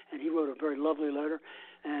back, and he wrote a very lovely letter,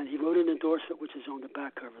 and he wrote an endorsement, which is on the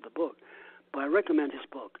back cover of the book. But I recommend his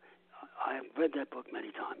book. I have read that book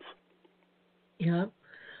many times. Yeah,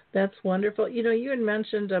 that's wonderful. You had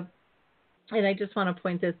mentioned, and I just want to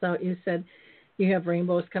point this out, you said you have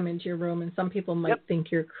rainbows come into your room, and some people might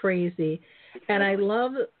think you're crazy. Exactly.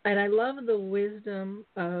 And I love the wisdom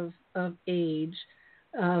of age,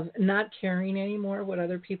 of not caring anymore what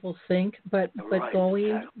other people think, but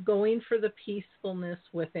going for the peacefulness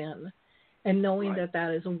within, and knowing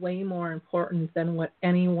that is way more important than what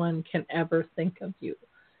anyone can ever think of you,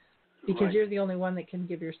 because you're the only one that can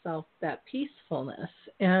give yourself that peacefulness.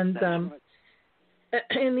 And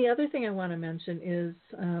and the other thing I want to mention is,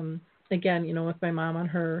 again, with my mom on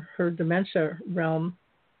her dementia realm,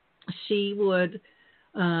 she would,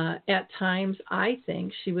 at times, I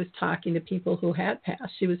think she was talking to people who had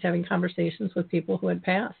passed. She was having conversations with people who had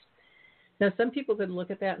passed. Now, some people could look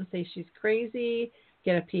at that and say she's crazy,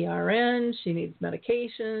 get a PRN, she needs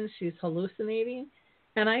medication, she's hallucinating.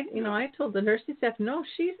 And I told the nursing staff, no,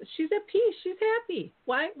 she's at peace, she's happy.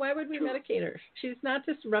 Why would we medicate her? She's not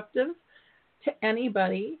disruptive to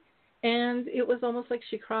anybody. And it was almost like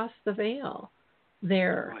she crossed the veil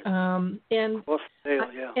there. And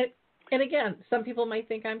again, some people might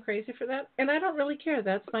think I'm crazy for that, and I don't really care.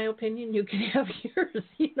 That's my opinion. You can have yours.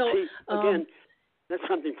 See, again, that's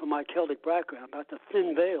something from my Celtic background about the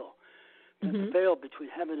thin veil. The veil between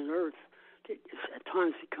heaven and earth at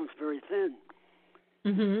times becomes very thin.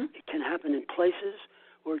 Mm-hmm. It can happen in places,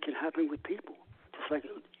 or it can happen with people, just like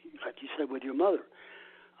you said with your mother.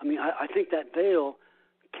 I mean, I think that veil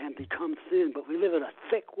can become thin, but we live in a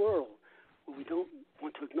thick world where we don't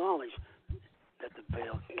want to acknowledge that the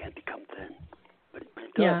veil can become thin. But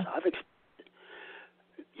it does. Yeah. I've experienced it.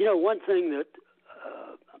 One thing that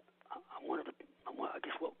I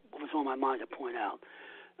guess what was on my mind to point out,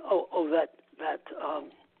 that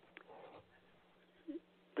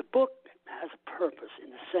the book has a purpose in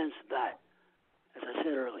the sense that, as I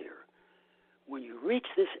said earlier, when you reach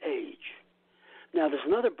this age, now there's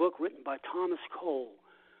another book written by Thomas Cole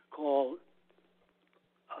called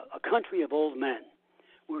A Country of Old Men,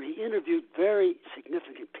 where he interviewed very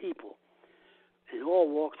significant people in all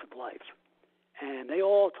walks of life, and they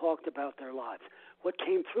all talked about their lives. What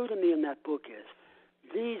came through to me in that book is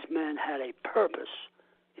these men had a purpose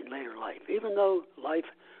in later life. Even though life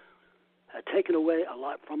had taken away a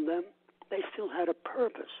lot from them, they still had a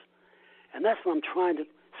purpose. And that's what I'm trying to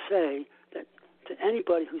say, that to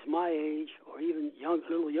anybody who's my age or even a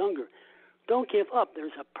little younger, don't give up.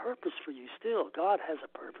 There's a purpose for you still. God has a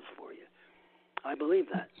purpose for you. I believe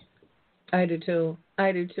that. I do too.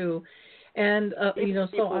 And,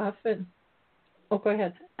 so often... Oh, go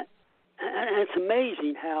ahead. And it's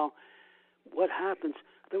amazing how what happens.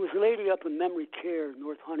 There was a lady up in memory care in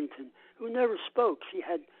North Huntington who never spoke. She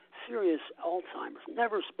had serious Alzheimer's,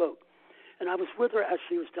 never spoke. And I was with her as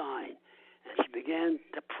she was dying, and she began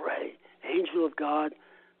to pray, Angel of God,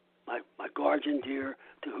 my guardian dear,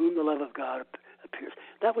 to whom the love of God appears.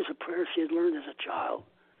 That was a prayer she had learned as a child.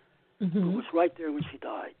 It was right there when she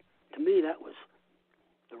died. To me, that was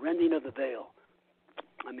the rending of the veil.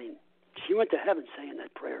 I mean, she went to heaven saying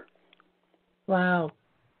that prayer. Wow.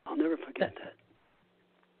 I'll never forget that.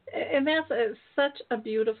 And that's such a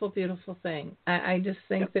beautiful, beautiful thing. I just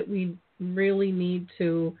think that we really need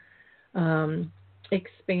to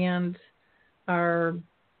expand our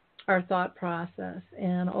thought process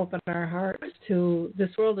and open our hearts to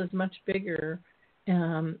this world is much bigger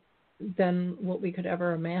than what we could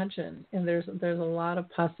ever imagine. And there's a lot of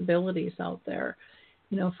possibilities out there,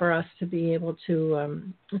 for us to be able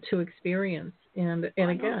to experience. And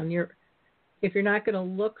again, if you're not going to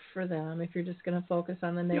look for them, if you're just going to focus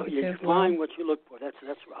on the negative, you find what you look for. That's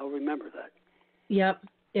I'll remember that. Yep.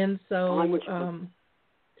 And so, and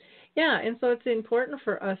so it's important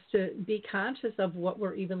for us to be conscious of what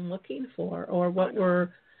we're even looking for or what we're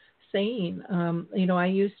saying. I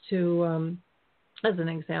used to, as an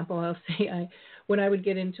example, I'll say when I would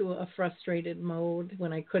get into a frustrated mode,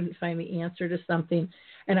 when I couldn't find the answer to something,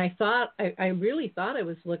 and I really thought I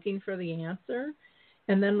was looking for the answer.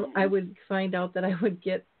 And then I would find out that I would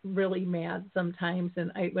get really mad sometimes,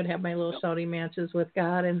 and I would have my little shouting matches with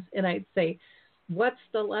God, and I'd say, what's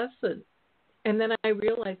the lesson? And then I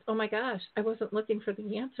realized, oh my gosh, I wasn't looking for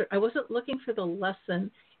the answer. I wasn't looking for the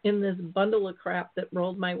lesson in this bundle of crap that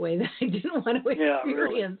rolled my way that I didn't want to experience.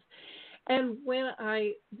 Really. And when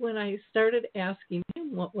I started asking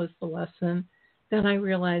him what was the lesson, then I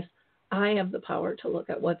realized I have the power to look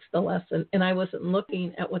at what's the lesson, and I wasn't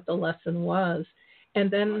looking at what the lesson was.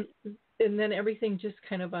 And then everything just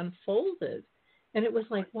kind of unfolded. And it was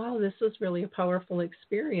like, wow, this was really a powerful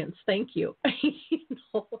experience. Thank you.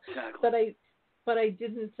 Exactly. But I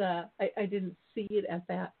didn't see it at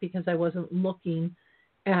that because I wasn't looking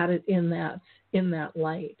at it in that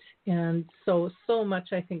light. And so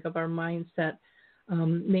much I think of our mindset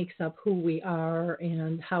makes up who we are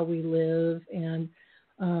and how we live, and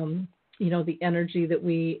the energy that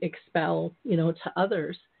we expel to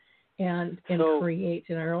others and create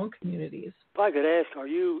in our own communities. If I could ask, are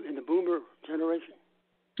you in the boomer generation?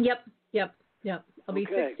 Yep. I'll be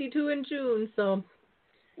 62 in June, so.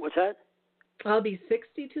 What's that? I'll be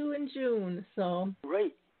 62 in June, so.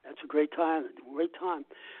 Great. That's a great time.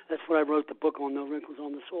 That's when I wrote the book on No Wrinkles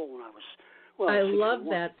on the Soul when I was, I love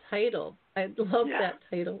that title. That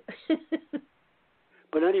title.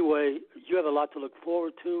 But anyway, you have a lot to look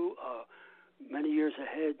forward to, many years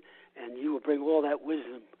ahead, and you will bring all that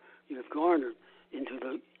wisdom you have garnered into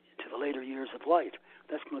the later years of life.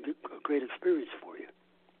 That's going to be a great experience for you.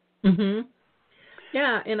 Mhm.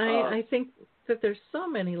 Yeah, and I think that there's so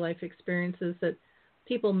many life experiences that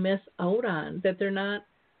people miss out on, that they're not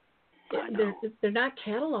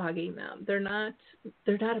cataloging them. They're not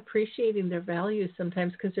appreciating their values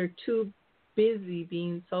sometimes because they're too busy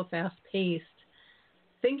being so fast paced,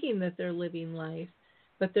 thinking that they're living life,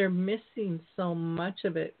 but they're missing so much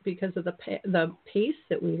of it because of the pace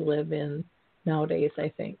that we live in nowadays, I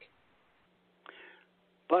think.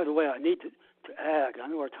 By the way, I need to add, I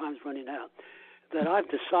know our time's running out, that I've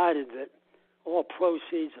decided that all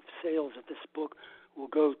proceeds of sales of this book will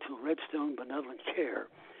go to Redstone Benevolent Care.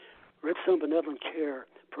 Redstone Benevolent Care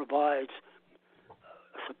provides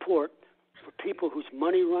support for people whose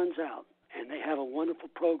money runs out, and they have a wonderful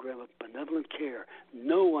program of benevolent care.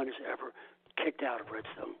 No one is ever kicked out of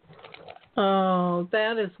Redstone. Oh,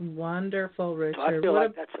 that is wonderful, Richard. So I feel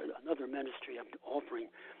like that's another ministry I'm offering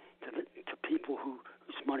to people whose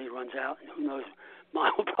money runs out, and who knows,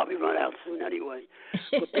 mine will probably run out soon anyway.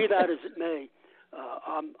 But be that as it may,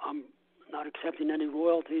 I'm not accepting any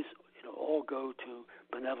royalties. It'll all go to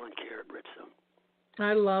benevolent care at Redstone.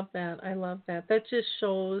 I love that. That just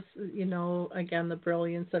shows, again, the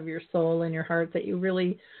brilliance of your soul and your heart, that you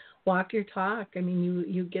really walk your talk. I mean,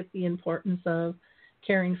 you get the importance of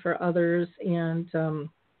caring for others and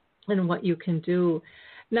what you can do.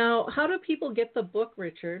 Now, how do people get the book,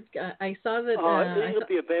 Richard? I saw that it'll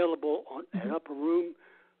be available at Upper Room.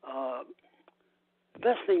 The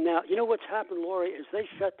best thing now, you know what's happened, Lori, is they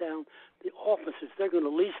shut down the offices. They're going to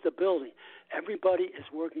lease the building. Everybody is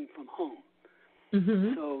working from home.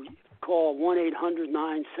 Mm-hmm. So call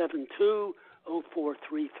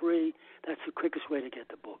 1-800-972-0433. That's the quickest way to get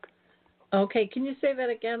the book. Okay, can you say that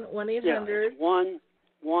again? 1-800? Yeah, it's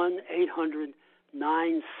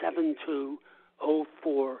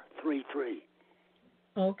 1-800-972-0433.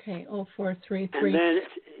 Okay, 0433. And then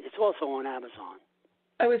it's also on Amazon.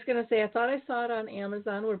 I was going to say, I thought I saw it on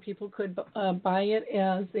Amazon where people could buy it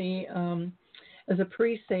as a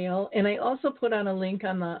pre-sale, and I also put on a link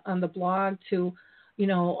on the blog to,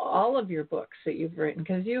 all of your books that you've written,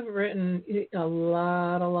 because you've written a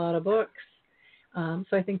lot of books.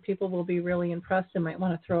 So I think people will be really impressed and might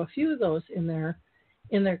want to throw a few of those in their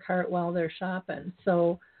cart while they're shopping.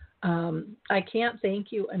 So I can't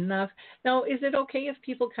thank you enough. Now, is it okay if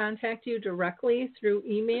people contact you directly through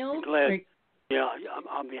email? I'm glad. Yeah,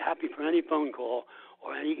 I'll be happy for any phone call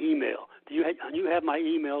or any email. Do you have my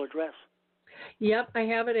email address? Yep, I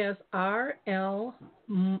have it as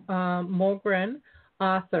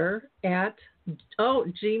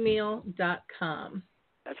rlmogrenauthor@gmail.com.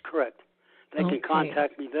 That's correct. They can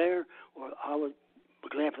contact me there, or I would be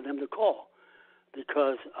glad for them to call,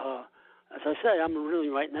 because, as I say, I'm really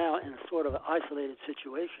right now in a sort of isolated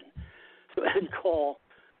situation. So any call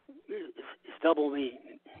is double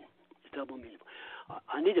meaning.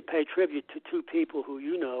 I need to pay tribute to two people who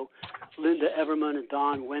you know, Linda Everman and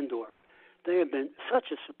Don Wendorf. They have been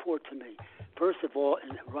such a support to me. First of all,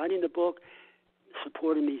 in writing the book,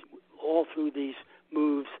 supporting me all through these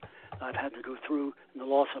moves I've had to go through and the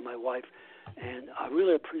loss of my wife. And I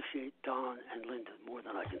really appreciate Don and Linda more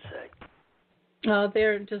than I can say. Oh,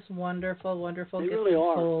 they're just wonderful They really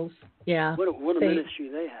are. souls. Yeah. What a ministry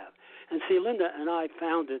they have. And see, Linda and I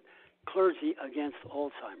founded Clergy Against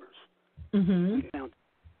Alzheimer's. Mm-hmm. We found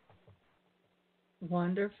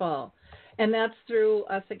Wonderful. And that's through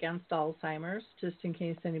Us Against Alzheimer's, just in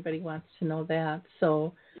case anybody wants to know that.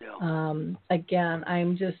 So, again,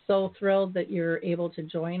 I'm just so thrilled that you're able to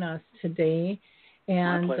join us today.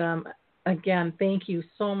 And, again, thank you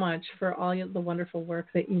so much for all the wonderful work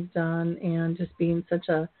that you've done and just being such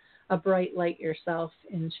a bright light yourself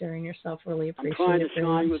and sharing yourself. Really appreciate it. I'm trying to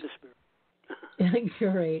shine with the Spirit.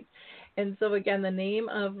 Great. And so, again, the name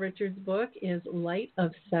of Richard's book is Light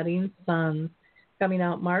of Setting Suns, coming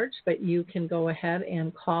out March, but you can go ahead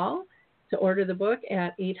and call to order the book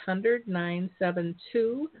at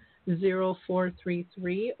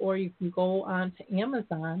 800-972-0433, or you can go on to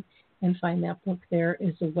Amazon and find that book there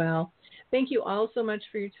as well. Thank you all so much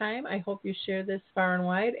for your time. I hope you share this far and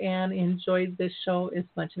wide and enjoyed this show as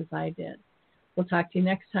much as I did. We'll talk to you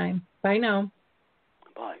next time. Bye now.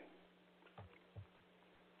 Bye.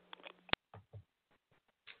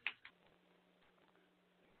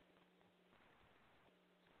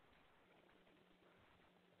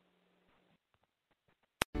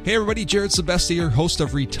 Hey everybody, Jared Sebestier, host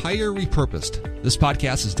of Retire Repurposed. This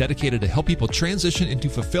podcast is dedicated to help people transition into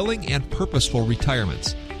fulfilling and purposeful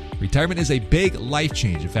retirements. Retirement is a big life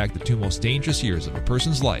change. In fact, the two most dangerous years of a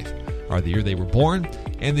person's life are the year they were born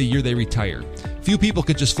and the year they retire. Few people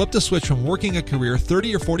can just flip the switch from working a career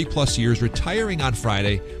 30 or 40 plus years, retiring on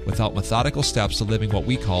Friday, without methodical steps to living what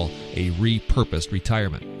we call a repurposed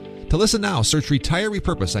retirement. To listen now, search Retire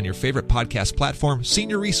Repurposed on your favorite podcast platform,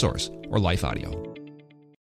 Senior Resource, or Life Audio.